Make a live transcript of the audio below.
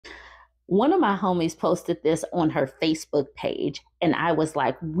One of my homies posted this on her Facebook page, and I was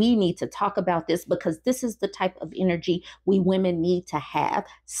like, we need to talk about this because this is the type of energy we women need to have.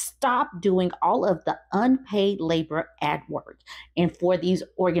 Stop doing all of the unpaid labor at work and for these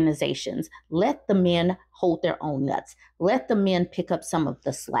organizations. Let the men hold their own nuts. Let the men pick up some of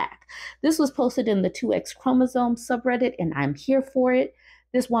the slack. This was posted in the 2X chromosome subreddit, and I'm here for it.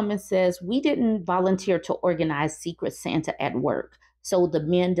 This woman says, we didn't volunteer to organize Secret Santa at work. So the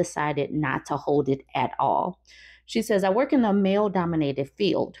men decided not to hold it at all. She says, I work in a male dominated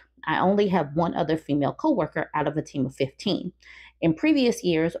field. I only have one other female coworker out of a team of 15. In previous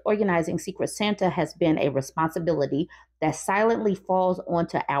years, organizing Secret Santa has been a responsibility that silently falls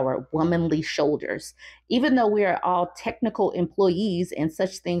onto our womanly shoulders, even though we are all technical employees and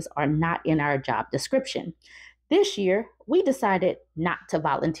such things are not in our job description. This year, we decided not to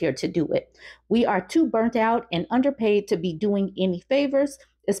volunteer to do it. We are too burnt out and underpaid to be doing any favors,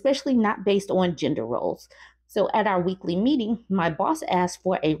 especially not based on gender roles. So at our weekly meeting, my boss asked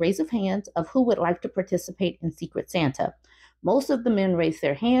for a raise of hands of who would like to participate in Secret Santa. Most of the men raised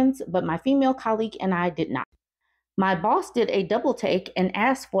their hands, but my female colleague and I did not. My boss did a double take and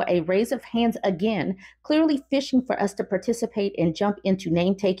asked for a raise of hands again, clearly fishing for us to participate and jump into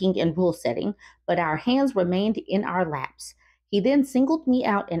name taking and rule setting, but our hands remained in our laps. He then singled me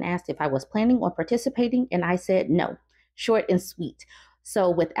out and asked if I was planning on participating, and I said no, short and sweet. So,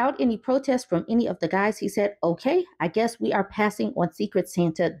 without any protest from any of the guys, he said, okay, I guess we are passing on Secret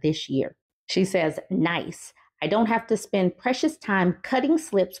Santa this year. She says, nice. I don't have to spend precious time cutting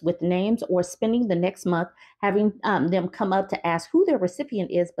slips with names or spending the next month having them come up to ask who their recipient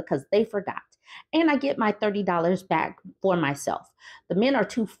is because they forgot. And I get my $30 back for myself. The men are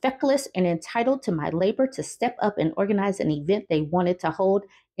too feckless and entitled to my labor to step up and organize an event they wanted to hold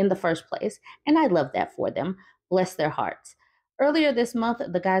in the first place. And I love that for them. Bless their hearts. Earlier this month,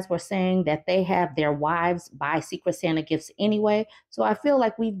 the guys were saying that they have their wives buy Secret Santa gifts anyway. So I feel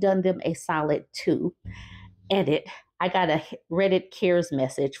like we've done them a solid too. Edit. I got a Reddit cares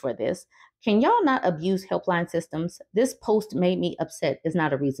message for this. Can y'all not abuse helpline systems? This post made me upset is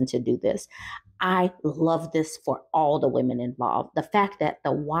not a reason to do this. I love this for all the women involved. The fact that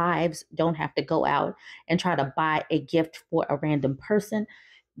the wives don't have to go out and try to buy a gift for a random person.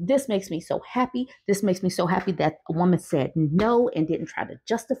 This makes me so happy. This makes me so happy that a woman said no and didn't try to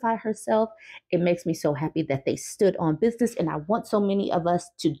justify herself. It makes me so happy that they stood on business. And I want so many of us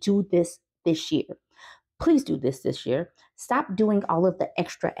to do this year. Please do this year. Stop doing all of the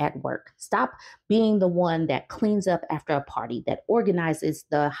extra at work. Stop being the one that cleans up after a party, that organizes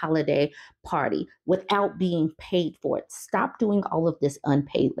the holiday party without being paid for it. Stop doing all of this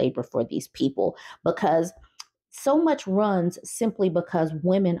unpaid labor for these people because so much runs simply because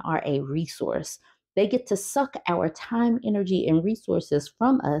women are a resource. They get to suck our time, energy, and resources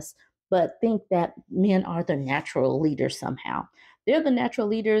from us, but think that men are the natural leaders somehow. They're the natural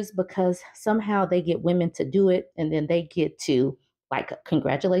leaders because somehow they get women to do it and then they get to like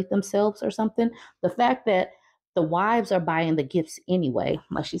congratulate themselves or something. The fact that the wives are buying the gifts anyway,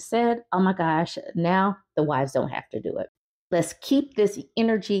 like she said, oh my gosh, now the wives don't have to do it. Let's keep this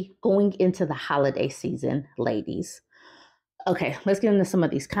energy going into the holiday season, ladies. Okay, let's get into some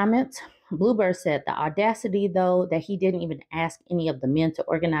of these comments. Bluebird said the audacity, though, that he didn't even ask any of the men to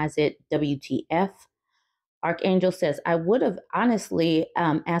organize it. WTF. Archangel says, I would have honestly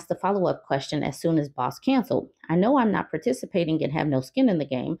asked the follow-up question as soon as boss canceled. I know I'm not participating and have no skin in the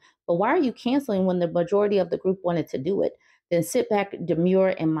game, but why are you canceling when the majority of the group wanted to do it? Then sit back,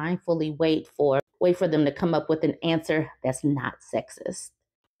 demure, and mindfully wait for them to come up with an answer that's not sexist.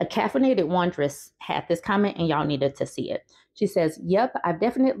 A caffeinated wanderess had this comment and y'all needed to see it. She says, yep, I've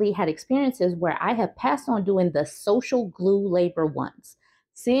definitely had experiences where I have passed on doing the social glue labor once.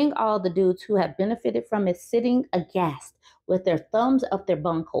 Seeing all the dudes who have benefited from it sitting aghast with their thumbs up their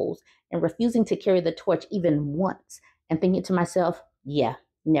bungholes and refusing to carry the torch even once and thinking to myself, yeah,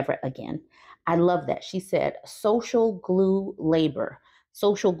 never again. I love that. She said, social glue labor.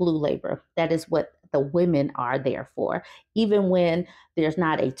 Social glue labor. That is what the women are there for. Even when there's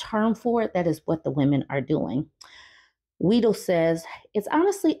not a term for it, that is what the women are doing. Weedle says, it's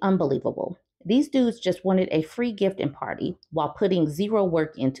honestly unbelievable. These dudes just wanted a free gift and party while putting zero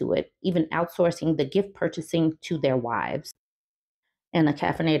work into it, even outsourcing the gift purchasing to their wives. And the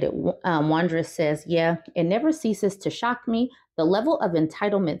caffeinated wanderess says, yeah, it never ceases to shock me the level of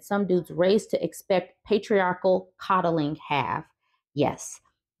entitlement some dudes raised to expect patriarchal coddling have. Yes,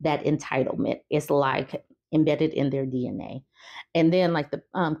 that entitlement is like embedded in their DNA. And then, like the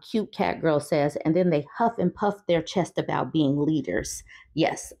cute cat girl says, and then they huff and puff their chest about being leaders.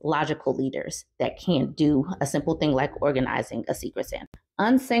 Yes, logical leaders that can't do a simple thing like organizing a secret Santa.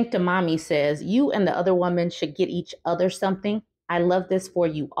 Unsanctimami says, you and the other woman should get each other something. I love this for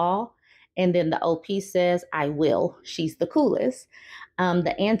you all. And then the OP says, I will. She's the coolest.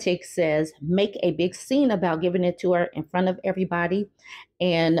 The Antic says, make a big scene about giving it to her in front of everybody.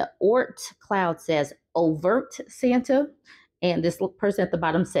 And Ort Cloud says, overt Santa. And this person at the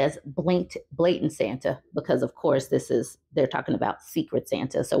bottom says blatant Santa, because of course they're talking about secret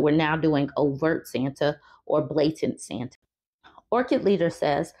Santa. So we're now doing overt Santa or blatant Santa. Orchid Leader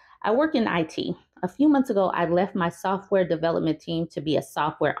says, I work in IT. A few months ago, I left my software development team to be a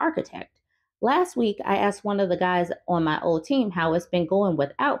software architect. Last week, I asked one of the guys on my old team how it's been going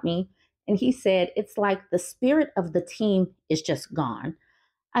without me, and he said it's like the spirit of the team is just gone.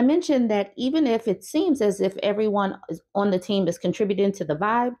 I mentioned that even if it seems as if everyone on the team is contributing to the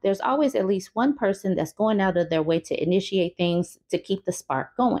vibe, there's always at least one person that's going out of their way to initiate things to keep the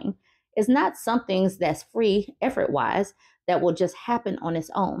spark going. It's not something that's free effort-wise that will just happen on its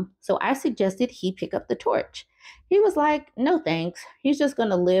own. So I suggested he pick up the torch. He was like, no thanks. He's just going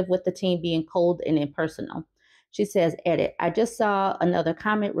to live with the team being cold and impersonal. She says, edit. I just saw another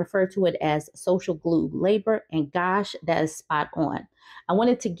comment refer to it as social glue labor, and gosh, that is spot on. I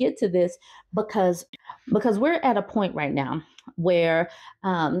wanted to get to this because we're at a point right now where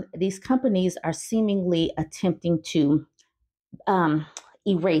these companies are seemingly attempting to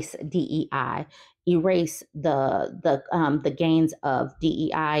erase DEI, erase the gains of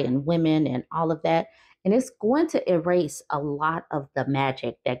DEI and women and all of that. And it's going to erase a lot of the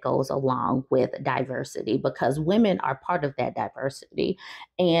magic that goes along with diversity, because women are part of that diversity.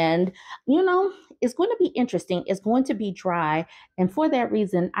 And, it's going to be interesting. It's going to be dry. And for that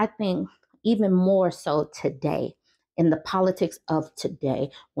reason, I think even more so today, in the politics of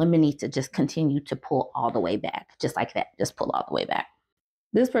today, women need to just continue to pull all the way back, just like that, just pull all the way back.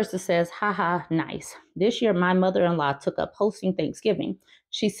 This person says, haha, nice. This year, my mother-in-law took up hosting Thanksgiving.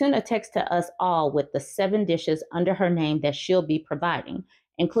 She sent a text to us all with the 7 dishes under her name that she'll be providing,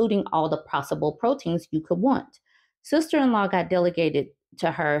 including all the possible proteins you could want. Sister-in-law got delegated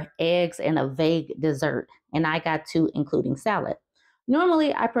to her eggs and a vague dessert, and I got 2, including salad.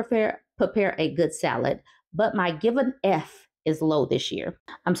 Normally, I prepare a good salad, but my give an F is low this year.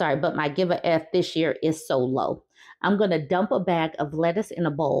 But my give a F this year is so low. I'm going to dump a bag of lettuce in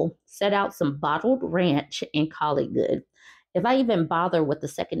a bowl, set out some bottled ranch, and call it good. If I even bother with the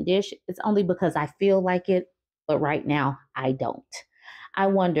second dish, it's only because I feel like it, but right now I don't. I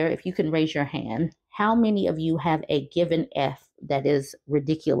wonder if you can raise your hand. How many of you have a given F that is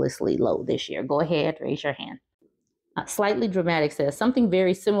ridiculously low this year? Go ahead, raise your hand. Slightly Dramatic says, something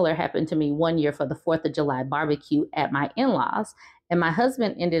very similar happened to me one year for the 4th of July barbecue at my in-laws, and my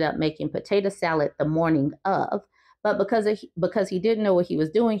husband ended up making potato salad the morning of. But because he didn't know what he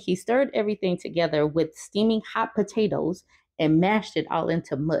was doing, he stirred everything together with steaming hot potatoes and mashed it all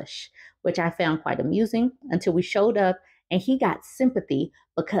into mush, which I found quite amusing until we showed up and he got sympathy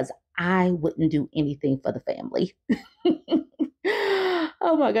because I wouldn't do anything for the family.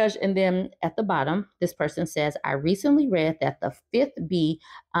 Oh my gosh. And then at the bottom, this person says, I recently read that the fifth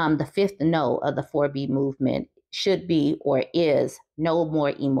no of the 4B movement should be or is no more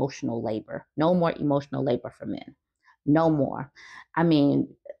emotional labor. No more emotional labor for men. No more. I mean,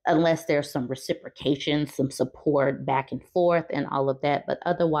 unless there's some reciprocation, some support back and forth and all of that, but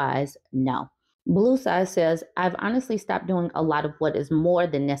otherwise, no. Blue Side says, I've honestly stopped doing a lot of what is more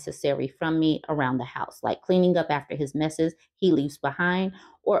than necessary from me around the house, like cleaning up after his messes he leaves behind,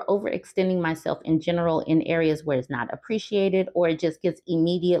 or overextending myself in general in areas where it's not appreciated, or it just gets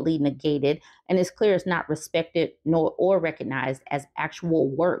immediately negated and it's clear it's not respected nor or recognized as actual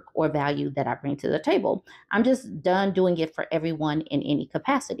work or value that I bring to the table. I'm just done doing it for everyone in any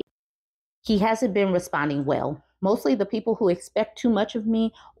capacity. He hasn't been responding well. Mostly the people who expect too much of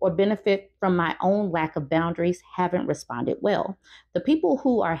me or benefit from my own lack of boundaries haven't responded well. The people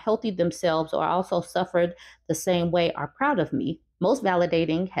who are healthy themselves or also suffered the same way are proud of me. Most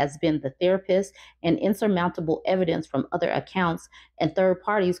validating has been the therapist and insurmountable evidence from other accounts and third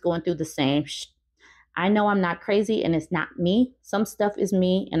parties going through the same I know I'm not crazy and it's not me. Some stuff is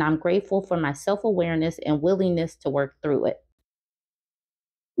me, and I'm grateful for my self-awareness and willingness to work through it.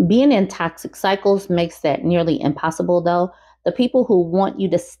 Being in toxic cycles makes that nearly impossible, though. The people who want you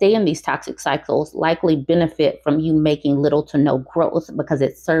to stay in these toxic cycles likely benefit from you making little to no growth because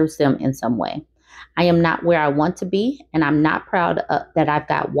it serves them in some way. I am not where I want to be, and I'm not proud that I've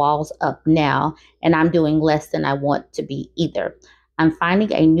got walls up now, and I'm doing less than I want to be either. I'm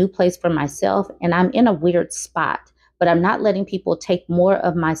finding a new place for myself and I'm in a weird spot, but I'm not letting people take more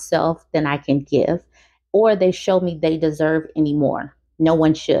of myself than I can give, or they show me they deserve any more. No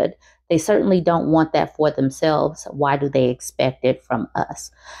one should. They certainly don't want that for themselves. Why do they expect it from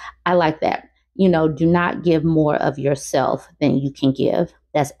us? I like that. Do not give more of yourself than you can give.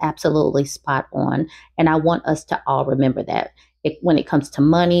 That's absolutely spot on. And I want us to all remember that. When it comes to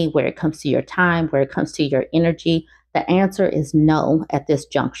money, where it comes to your time, where it comes to your energy, the answer is no at this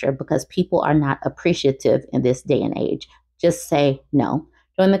juncture because people are not appreciative in this day and age. Just say no.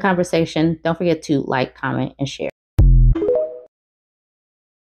 Join the conversation. Don't forget to like, comment, and share.